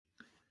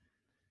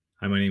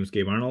Hi, my name is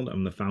Gabe Arnold.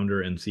 I'm the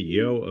founder and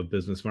CEO of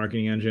Business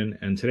Marketing Engine.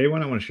 And today,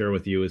 what I want to share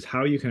with you is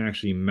how you can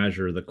actually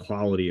measure the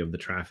quality of the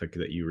traffic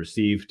that you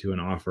receive to an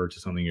offer, to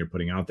something you're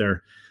putting out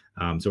there.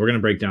 So, we're going to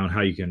break down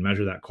how you can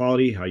measure that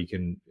quality, how you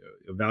can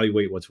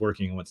evaluate what's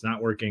working and what's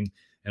not working.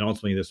 And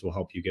ultimately, this will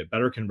help you get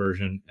better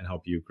conversion and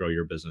help you grow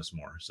your business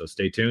more. So,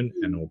 stay tuned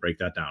and we'll break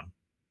that down.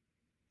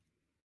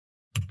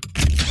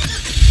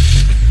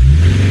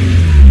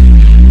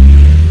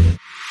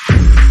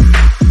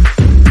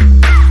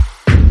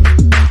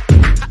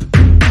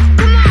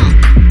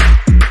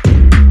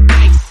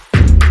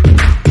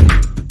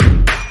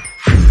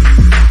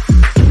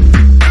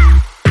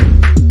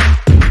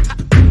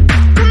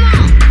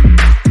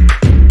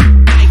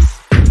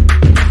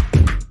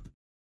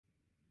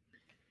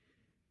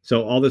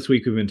 So all this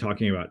week, we've been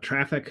talking about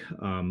traffic.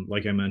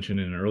 Like I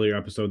mentioned in an earlier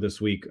episode this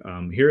week,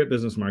 here at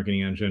Business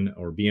Marketing Engine,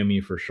 or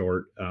BME for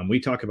short, we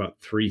talk about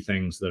three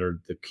things that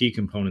are the key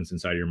components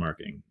inside your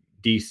marketing.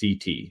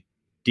 DCT.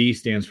 D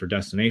stands for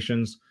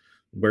destinations.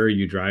 Where are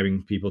you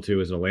driving people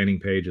to? Is it a landing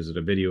page? Is it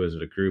a video? Is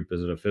it a group?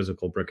 Is it a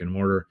physical brick and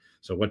mortar?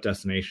 So what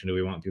destination do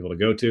we want people to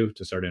go to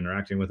start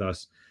interacting with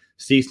us?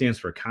 C stands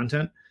for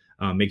content,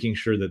 making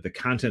sure that the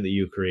content that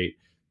you create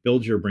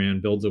builds your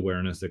brand, builds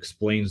awareness,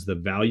 explains the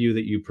value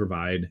that you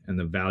provide and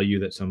the value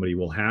that somebody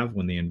will have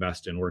when they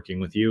invest in working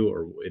with you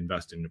or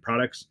invest in the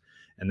products.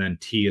 And then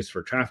T is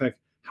for traffic.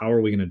 How are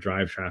we going to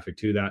drive traffic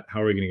to that?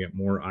 How are we going to get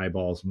more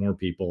eyeballs, more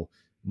people,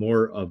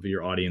 more of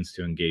your audience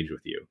to engage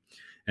with you?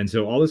 And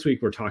so all this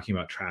week, we're talking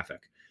about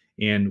traffic.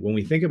 And when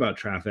we think about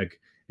traffic,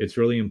 it's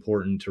really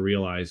important to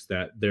realize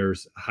that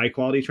there's high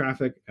quality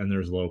traffic and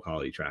there's low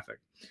quality traffic.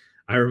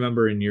 I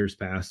remember in years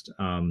past,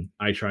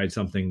 I tried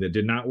something that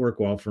did not work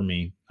well for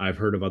me. I've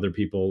heard of other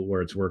people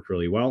where it's worked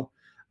really well,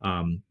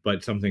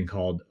 but something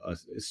called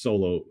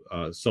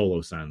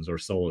solo sends or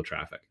solo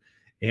traffic.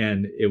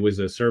 And it was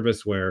a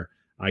service where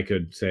I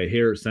could say,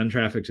 here, send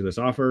traffic to this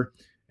offer.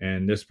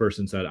 And this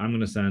person said, I'm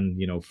going to send,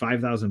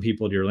 5,000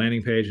 people to your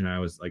landing page. And I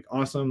was like,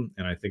 awesome.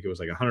 And I think it was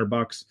like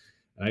 $100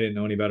 and I didn't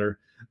know any better.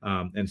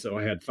 And so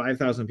I had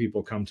 5,000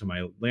 people come to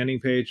my landing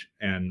page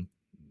and,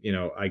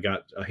 I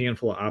got a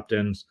handful of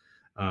opt-ins.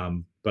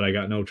 But I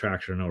got no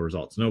traction, no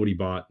results. Nobody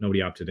bought,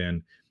 nobody opted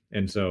in.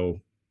 And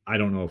so I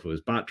don't know if it was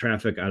bot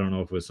traffic. I don't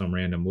know if it was some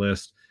random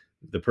list.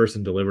 The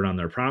person delivered on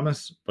their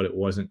promise, but it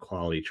wasn't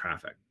quality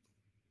traffic.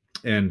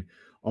 And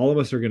all of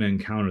us are going to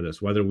encounter this,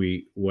 whether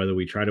we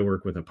try to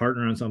work with a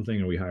partner on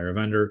something or we hire a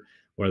vendor,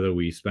 whether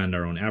we spend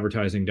our own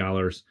advertising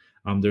dollars.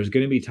 There's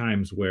going to be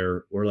times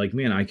where we're like,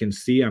 man, I can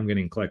see I'm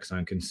getting clicks.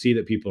 I can see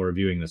that people are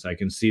viewing this. I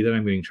can see that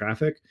I'm getting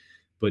traffic,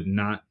 but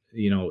not,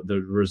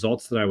 the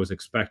results that I was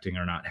expecting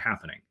are not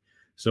happening.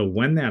 So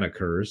when that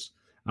occurs,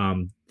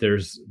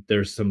 there's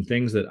some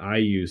things that I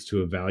use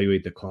to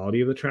evaluate the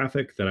quality of the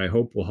traffic that I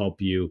hope will help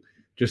you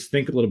just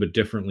think a little bit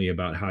differently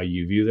about how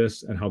you view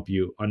this and help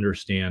you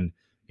understand,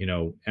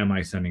 am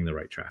I sending the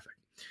right traffic?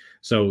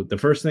 So the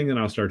first thing that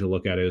I'll start to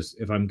look at is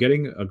if I'm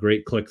getting a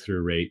great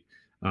click-through rate,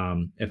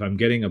 if I'm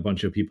getting a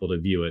bunch of people to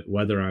view it,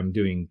 whether I'm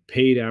doing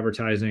paid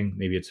advertising,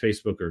 maybe it's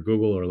Facebook or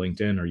Google or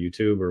LinkedIn or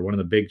YouTube or one of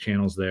the big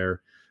channels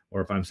there, or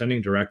if I'm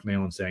sending direct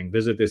mail and saying,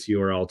 visit this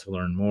URL to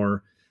learn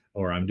more,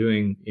 or I'm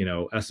doing,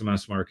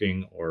 SMS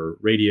marketing or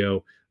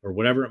radio or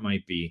whatever it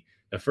might be,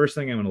 the first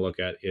thing I'm going to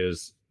look at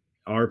is,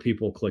 are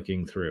people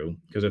clicking through?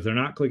 Because if they're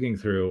not clicking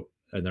through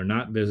and they're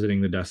not visiting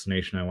the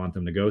destination I want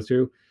them to go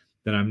to,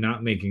 then I'm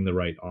not making the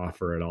right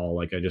offer at all.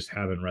 Like I just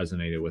haven't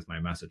resonated with my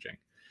messaging.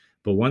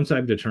 But once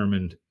I've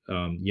determined,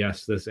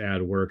 yes, this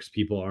ad works,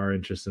 people are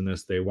interested in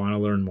this, they want to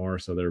learn more,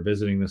 so they're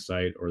visiting the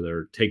site or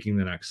they're taking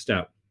the next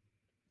step,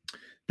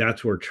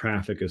 that's where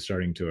traffic is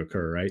starting to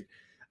occur, right?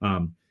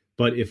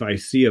 But if I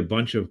see a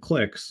bunch of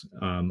clicks,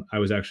 I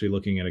was actually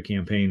looking at a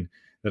campaign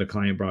that a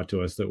client brought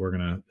to us that we're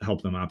going to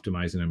help them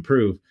optimize and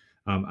improve.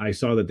 I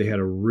saw that they had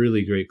a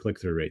really great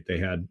click-through rate. They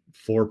had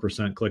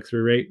 4%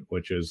 click-through rate,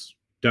 which is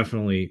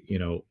definitely,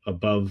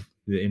 above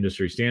the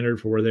industry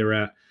standard for where they were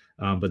at.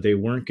 But they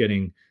weren't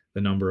getting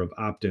the number of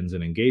opt-ins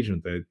and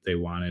engagement that they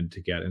wanted to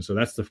get. And so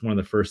that's one of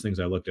the first things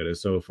I looked at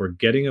is, so if we're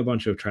getting a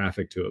bunch of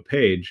traffic to a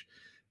page,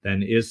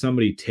 then is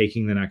somebody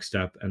taking the next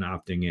step and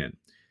opting in?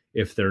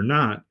 If they're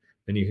not,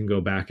 then you can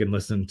go back and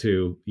listen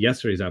to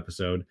yesterday's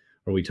episode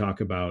where we talk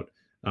about,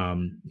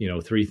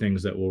 three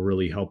things that will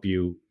really help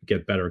you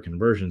get better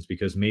conversions,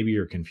 because maybe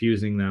you're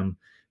confusing them.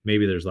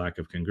 Maybe there's lack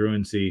of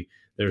congruency.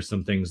 There's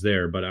some things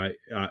there, but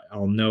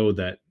I'll know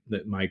that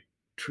my,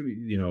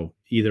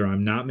 either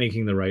I'm not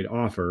making the right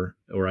offer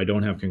or I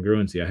don't have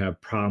congruency. I have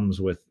problems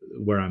with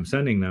where I'm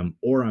sending them,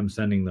 or I'm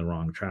sending the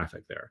wrong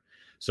traffic there.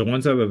 So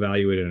once I've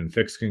evaluated and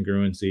fixed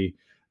congruency,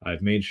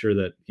 I've made sure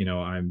that,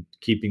 I'm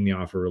keeping the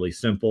offer really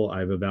simple.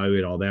 I've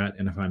evaluated all that.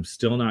 And if I'm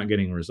still not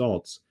getting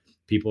results,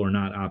 people are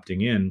not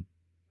opting in,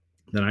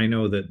 then I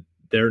know that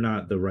they're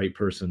not the right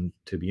person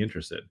to be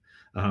interested.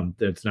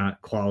 That's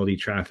not quality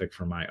traffic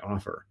for my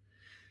offer.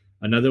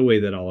 Another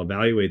way that I'll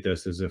evaluate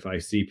this is if I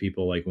see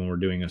people, like when we're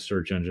doing a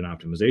search engine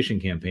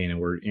optimization campaign and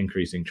we're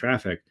increasing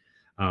traffic,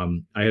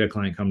 I had a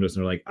client come to us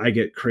and they're like, I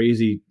get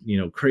crazy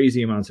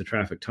amounts of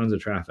traffic, tons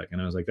of traffic.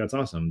 And I was like, that's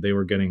awesome. They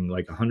were getting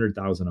like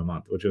 100,000 a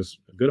month, which is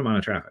a good amount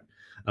of traffic.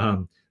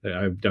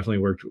 I've definitely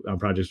worked on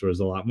projects where there's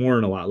a lot more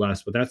and a lot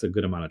less, but that's a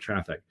good amount of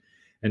traffic.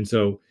 And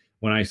so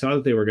when I saw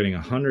that they were getting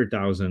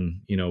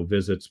 100,000,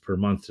 visits per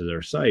month to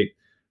their site,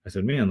 I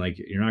said, man, like,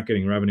 you're not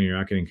getting revenue, you're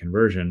not getting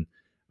conversion.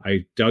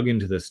 I dug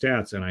into the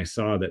stats and I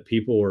saw that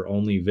people were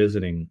only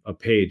visiting a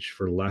page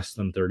for less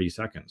than 30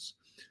 seconds.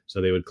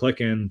 So they would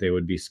click in, they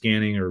would be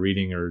scanning or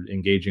reading or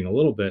engaging a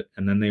little bit,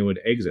 and then they would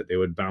exit, they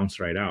would bounce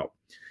right out.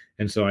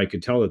 And so I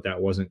could tell that that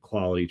wasn't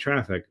quality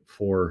traffic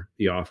for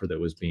the offer that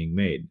was being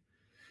made.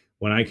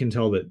 When I can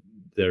tell that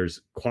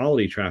there's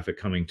quality traffic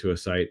coming to a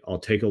site, I'll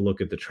take a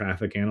look at the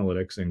traffic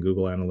analytics and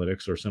Google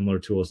Analytics or similar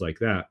tools like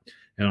that.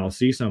 And I'll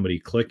see somebody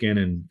click in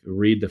and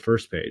read the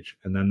first page,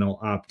 and then they'll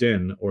opt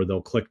in or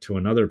they'll click to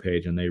another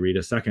page and they read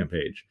a second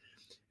page.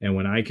 And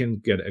when I can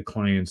get a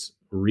client's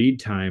read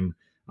time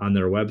on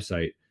their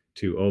website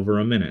to over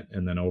a minute,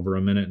 and then over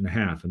a minute and a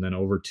half, and then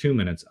over 2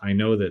 minutes, I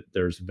know that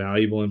there's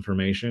valuable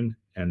information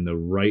and the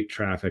right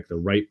traffic, the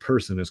right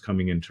person is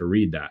coming in to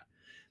read that.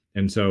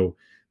 And so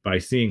by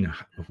seeing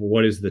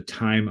what is the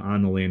time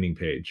on the landing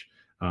page,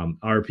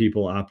 are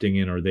people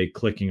opting in, are they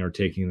clicking or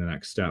taking the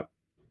next step?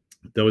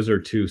 Those are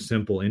two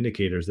simple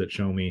indicators that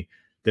show me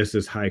this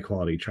is high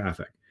quality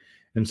traffic.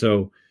 And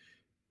so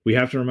we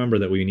have to remember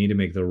that we need to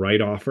make the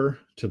right offer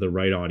to the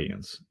right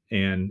audience.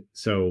 And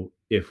so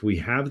if we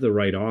have the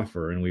right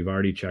offer and we've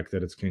already checked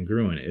that it's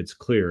congruent, it's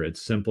clear,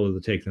 it's simple to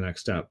take the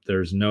next step,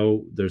 there's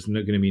going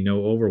to be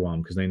no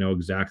overwhelm because they know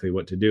exactly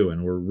what to do.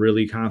 And we're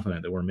really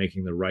confident that we're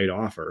making the right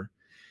offer.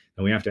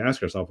 And we have to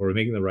ask ourselves, are we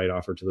making the right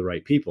offer to the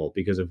right people?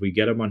 Because if we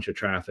get a bunch of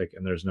traffic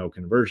and there's no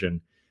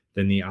conversion,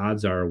 then the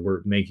odds are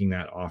we're making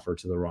that offer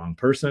to the wrong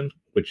person,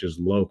 which is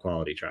low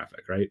quality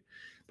traffic, right?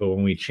 But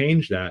when we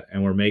change that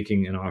and we're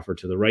making an offer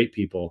to the right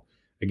people,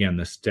 again,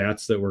 the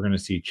stats that we're going to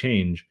see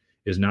change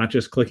is not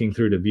just clicking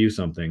through to view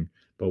something,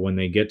 but when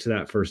they get to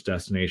that first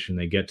destination,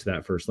 they get to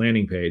that first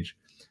landing page,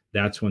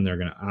 that's when they're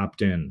going to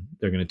opt in.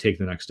 They're going to take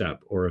the next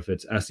step. Or if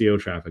it's SEO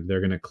traffic,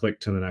 they're going to click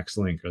to the next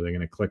link, or they're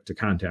going to click to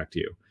contact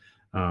you.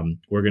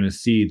 We're going to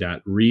see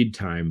that read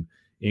time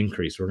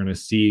increase. We're going to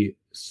see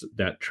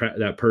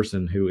that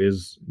person who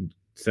is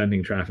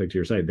sending traffic to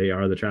your site, they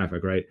are the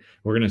traffic, right?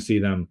 We're going to see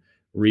them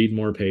read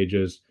more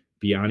pages,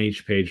 be on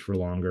each page for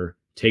longer,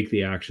 take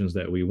the actions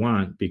that we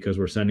want because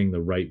we're sending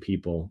the right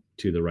people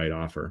to the right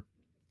offer.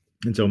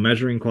 And so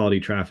measuring quality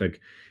traffic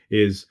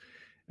is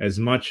as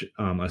much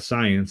a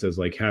science as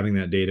like having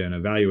that data and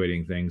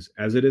evaluating things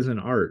as it is an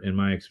art, in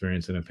my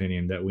experience and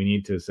opinion, that we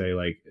need to say,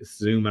 like,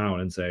 zoom out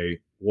and say,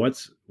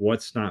 what's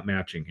not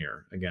matching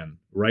here? Again,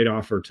 right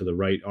offer to the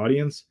right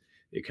audience,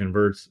 it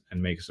converts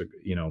and makes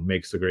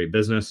a great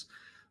business.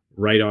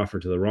 Right offer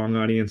to the wrong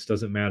audience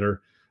doesn't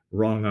matter.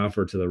 Wrong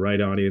offer to the right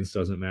audience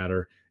doesn't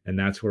matter. And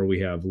that's where we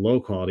have low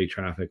quality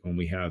traffic, when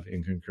we have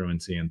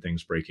incongruency and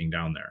things breaking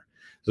down there.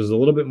 So there's a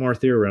little bit more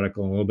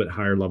theoretical, a little bit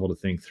higher level to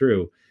think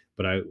through,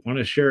 but I want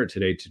to share it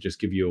today to just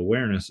give you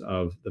awareness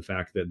of the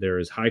fact that there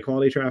is high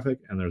quality traffic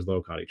and there's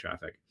low quality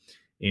traffic.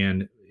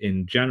 And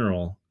in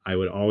general, I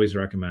would always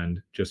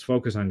recommend just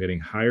focus on getting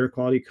higher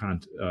quality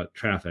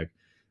traffic,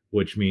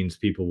 which means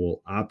people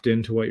will opt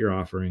into what you're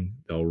offering.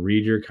 They'll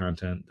read your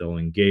content. They'll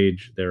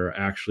engage. They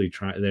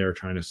are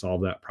trying to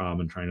solve that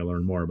problem and trying to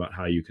learn more about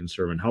how you can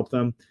serve and help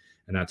them.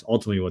 And that's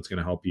ultimately what's going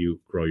to help you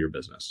grow your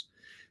business.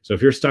 So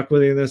if you're stuck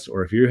with any of this,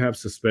 or if you have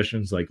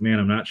suspicions like, man,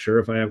 I'm not sure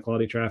if I have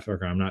quality traffic,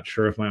 or I'm not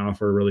sure if my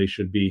offer really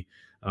should be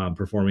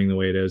performing the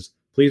way it is,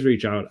 please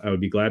reach out. I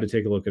would be glad to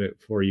take a look at it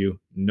for you.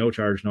 No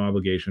charge, no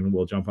obligation.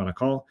 We'll jump on a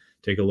call,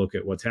 take a look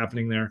at what's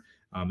happening there,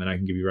 and I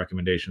can give you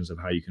recommendations of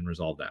how you can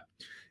resolve that.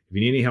 If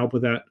you need any help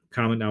with that,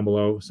 comment down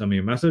below, send me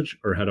a message,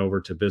 or head over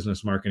to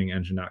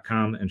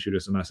businessmarketingengine.com and shoot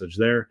us a message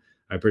there.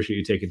 I appreciate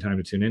you taking time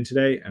to tune in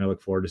today, and I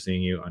look forward to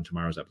seeing you on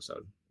tomorrow's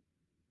episode.